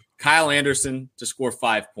 points, Kyle Anderson to score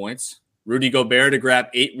 5 points, Rudy Gobert to grab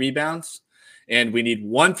 8 rebounds, and we need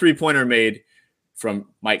 1 3-pointer made from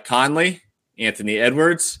Mike Conley, Anthony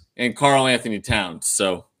Edwards, and Karl Anthony Towns.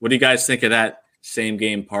 So what do you guys think of that same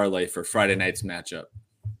game parlay for Friday night's matchup?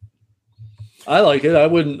 I like it. I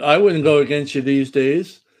wouldn't go against you these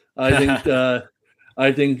days. I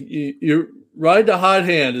think you ride the hot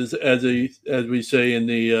hand, as we say in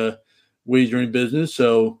the wagering business.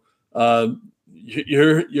 So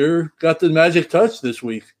you're got the magic touch this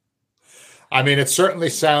week. I mean, it certainly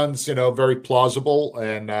sounds very plausible,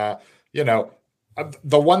 and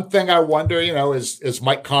the one thing I wonder is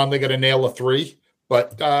Mike Conley going to nail a 3?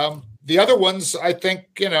 But the other ones, I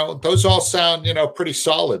think those all sound pretty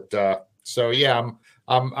solid. So yeah,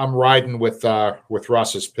 I'm riding with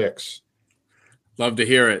Ross's picks. Love to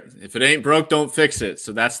hear it. If it ain't broke, don't fix it.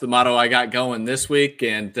 So that's the motto I got going this week.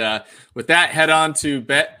 And with that, head on to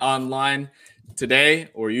Bet Online today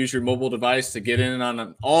or use your mobile device to get in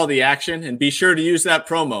on all the action. And be sure to use that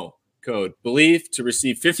promo code BELIEVE to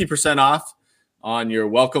receive 50% off on your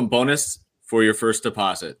welcome bonus for your first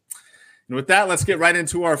deposit. And with that, let's get right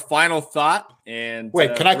into our final thought. And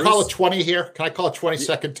wait, can I call a 20 here? Can I call a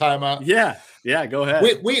 20-second timeout? Yeah, go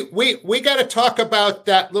ahead. We got to talk about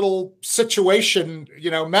that little situation.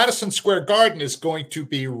 Madison Square Garden is going to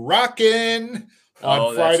be rocking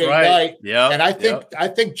on Friday night. Yeah, and I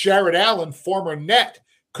think Jared Allen, former Net,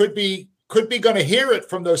 could be going to hear it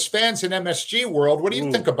from those fans in MSG world. What do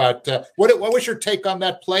you think about what was your take on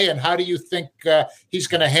that play, and how do you think he's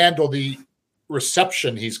going to handle the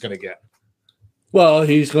reception he's going to get? Well,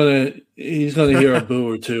 he's gonna hear a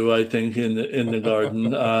boo or two, I think, in the Garden.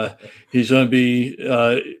 He's going to be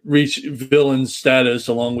reach villain status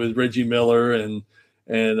along with Reggie Miller and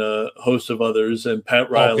a host of others, and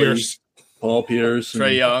Pat Riley, Paul Pierce,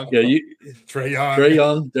 Trae Young. Yeah, Trae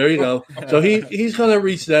Young. There you go. So he's going to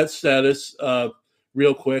reach that status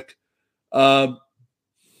real quick. I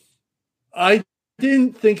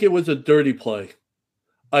didn't think it was a dirty play.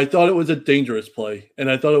 I thought it was a dangerous play,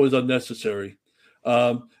 and I thought it was unnecessary.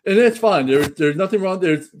 And it's fine. There's nothing wrong.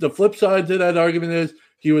 There's the flip side to that argument is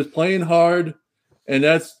he was playing hard, and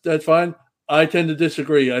that's fine. I tend to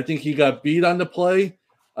disagree. I think he got beat on the play.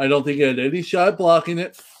 I don't think he had any shot blocking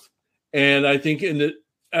it, and I think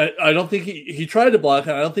I don't think he tried to block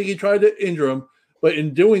it. I don't think he tried to injure him, but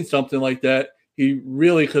in doing something like that, he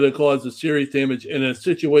really could have caused a serious damage in a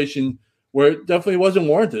situation where it definitely wasn't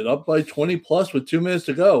warranted. Up by 20 plus with 2 minutes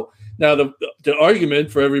to go. Now, the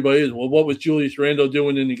argument for everybody is, well, what was Julius Randle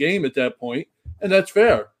doing in the game at that point? And that's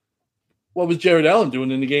fair. What was Jared Allen doing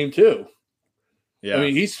in the game too? Yeah. I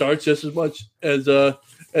mean, he starts just as much as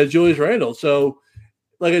Julius Randle. So,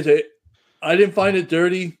 like I say, I didn't find it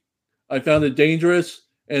dirty. I found it dangerous,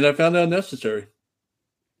 and I found it unnecessary.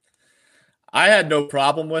 I had no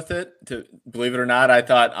problem with it, believe it or not. I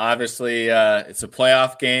thought, obviously, it's a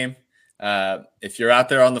playoff game. If you're out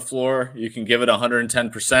there on the floor, you can give it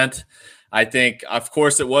 110%. I think, of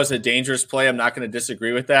course, it was a dangerous play. I'm not going to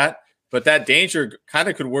disagree with that. But that danger kind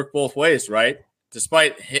of could work both ways, right?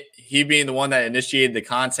 Despite he being the one that initiated the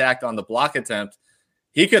contact on the block attempt,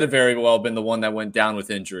 he could have very well been the one that went down with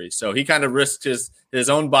injury. So he kind of risked his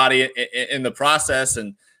own body in the process,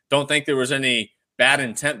 and don't think there was any bad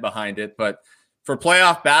intent behind it. But for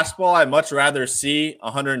playoff basketball, I'd much rather see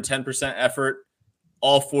 110% effort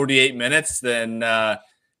all 48 minutes than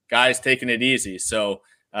guys taking it easy. So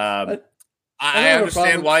I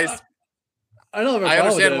understand why he's – I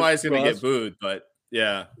understand why he's going to get booed, but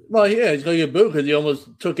yeah. Well, yeah, he's going to get booed because he almost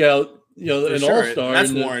took out, an all-star.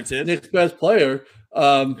 That's warranted. Nick's best player.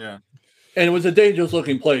 And it was a dangerous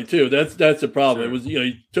looking play too. That's the problem. Sure. It was,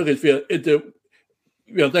 he took his field.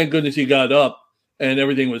 Thank goodness he got up and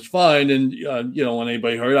everything was fine. And you don't want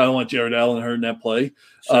anybody hurt. I don't want Jared Allen hurt in that play,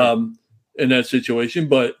 in that situation.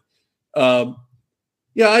 But I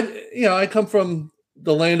come from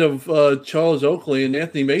the land of Charles Oakley and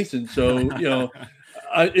Anthony Mason. So,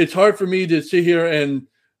 it's hard for me to sit here and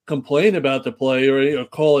complain about the play or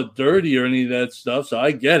call it dirty or any of that stuff. So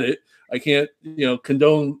I get it. I can't,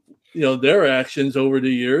 condone, their actions over the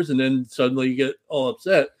years and then suddenly get all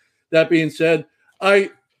upset. That being said, I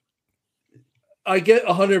get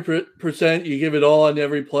 100%. You give it all on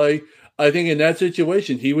every play. I think in that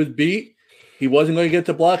situation, he was beat. He wasn't going to get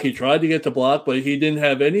the block. He tried to get the block, but he didn't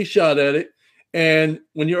have any shot at it. And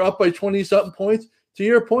when you're up by 20-something points, to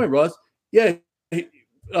your point, Ross,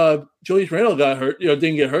 Julius Randle got hurt,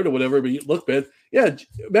 didn't get hurt or whatever, but you look bad. Yeah,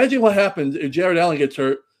 imagine what happens if Jared Allen gets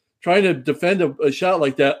hurt trying to defend a shot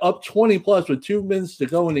like that, up 20+ with 2 minutes to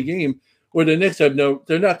go in the game, where the Knicks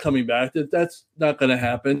they're not coming back. That's not going to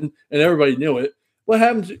happen, and everybody knew it. What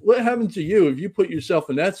happens to you if you put yourself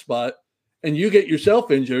in that spot and you get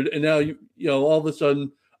yourself injured, and now all of a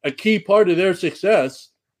sudden a key part of their success,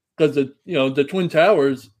 because the Twin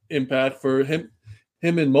Towers impact for him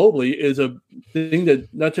and Mobley is a thing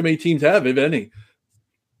that not too many teams have, if any.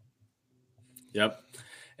 Yep.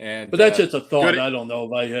 But that's just a thought. I don't know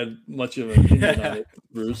if I had much of an opinion on it,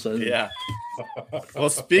 Bruce. Yeah. Well,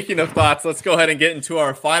 speaking of thoughts, let's go ahead and get into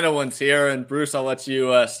our final ones here. And Bruce, I'll let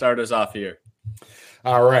you start us off here.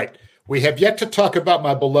 All right. We have yet to talk about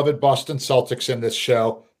my beloved Boston Celtics in this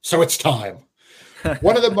show, so it's time.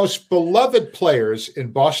 One of the most beloved players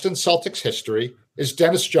in Boston Celtics history is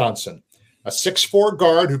Dennis Johnson, a 6'4"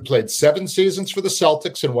 guard who played 7 seasons for the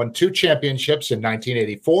Celtics and won 2 championships in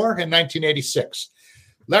 1984 and 1986.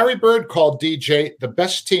 Larry Bird called DJ the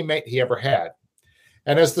best teammate he ever had.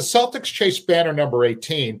 And as the Celtics chase banner number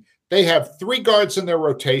 18, they have 3 guards in their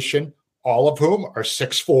rotation, all of whom are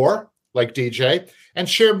 6'4", like DJ, and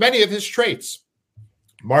share many of his traits.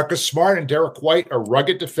 Marcus Smart and Derek White are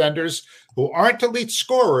rugged defenders who aren't elite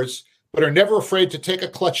scorers, but are never afraid to take a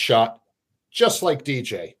clutch shot, just like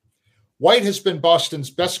DJ. White has been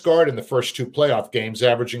Boston's best guard in the first 2 playoff games,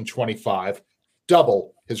 averaging 25,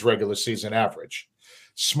 double his regular season average.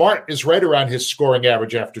 Smart is right around his scoring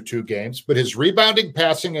average after 2 games, but his rebounding,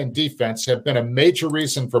 passing, and defense have been a major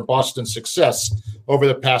reason for Boston's success over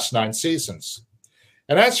the past 9 seasons.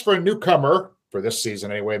 And as for a newcomer, for this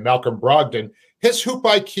season anyway, Malcolm Brogdon, his hoop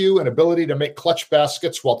IQ and ability to make clutch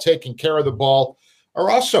baskets while taking care of the ball are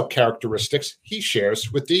also characteristics he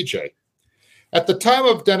shares with DJ. At the time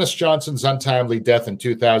of Dennis Johnson's untimely death in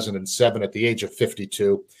 2007 at the age of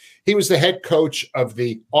 52, he was the head coach of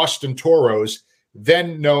the Austin Toros,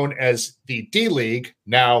 then known as the D-League,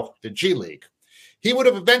 now the G-League. He would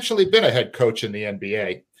have eventually been a head coach in the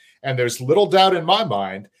NBA, and there's little doubt in my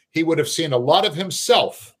mind he would have seen a lot of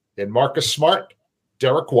himself in Marcus Smart,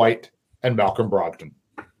 Derek White, and Malcolm Brogdon.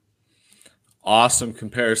 Awesome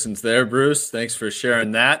comparisons there, Bruce. Thanks for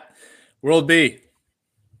sharing that. World B.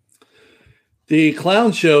 The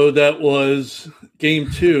clown show that was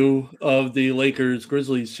Game 2 of the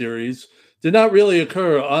Lakers-Grizzlies series did not really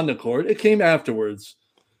occur on the court. It came afterwards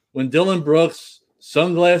when Dylan Brooks,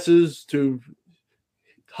 sunglasses to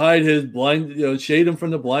hide his shade him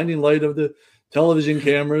from the blinding light of the television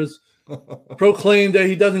cameras, proclaimed that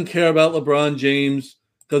he doesn't care about LeBron James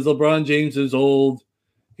because LeBron James is old.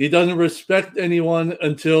 He doesn't respect anyone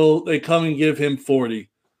until they come and give him 40.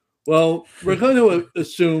 Well, we're going to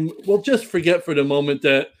assume, we'll just forget for the moment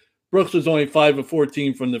that Brooks was only 5 of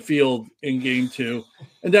 14 from the field in game 2.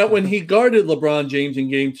 And that when he guarded LeBron James in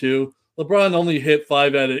game 2, LeBron only hit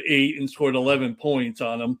 5 out of 8 and scored 11 points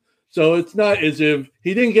on him. So it's not as if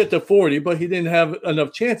he didn't get to 40, but he didn't have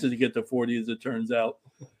enough chances to get to 40, as it turns out.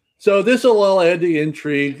 So this will all add the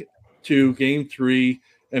intrigue to game 3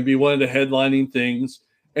 and be one of the headlining things.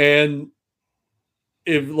 And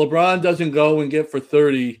if LeBron doesn't go and get for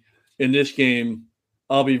 30 in this game,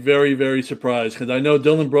 I'll be very, very surprised, because I know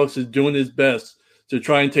Dillon Brooks is doing his best to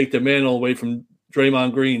try and take the mantle away from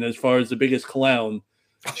Draymond Green as far as the biggest clown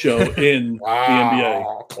show in the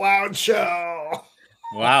NBA. Clown show.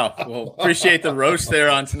 Wow. Well, appreciate the roast there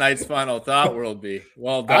on tonight's Final Thought, Worldby.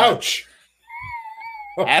 Well done. Ouch.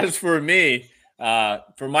 As for me,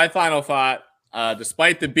 for my final thought,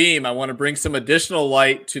 despite the beam, I want to bring some additional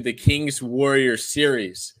light to the Kings Warriors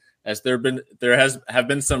series, as there have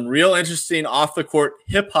been some real interesting off the court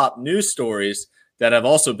hip hop news stories that have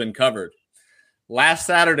also been covered. Last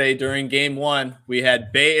Saturday during Game 1, we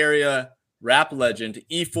had Bay Area rap legend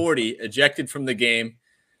E40 ejected from the game.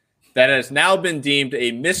 That has now been deemed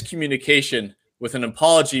a miscommunication, with an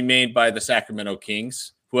apology made by the Sacramento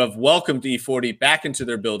Kings, who have welcomed E40 back into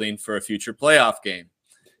their building for a future playoff game.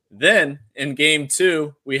 Then, in Game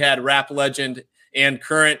 2, we had rap legend and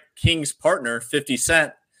current Kings partner 50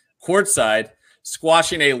 Cent courtside,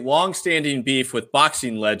 squashing a long-standing beef with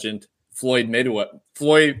boxing legend Floyd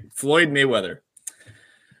Mayweather.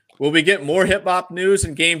 Will we get more hip-hop news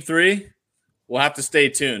in Game 3? We'll have to stay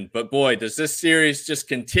tuned. But boy, does this series just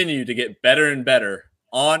continue to get better and better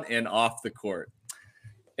on and off the court.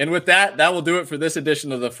 And with that, that will do it for this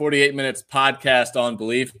edition of the 48 Minutes Podcast on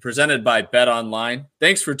Belief, presented by Bet Online.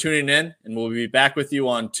 Thanks for tuning in, and we'll be back with you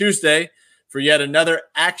on Tuesday for yet another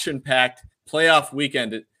action-packed playoff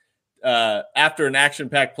weekend. After an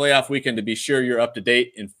action-packed playoff weekend, to be sure you're up to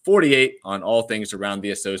date in 48 on all things around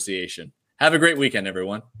the association. Have a great weekend,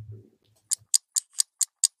 everyone.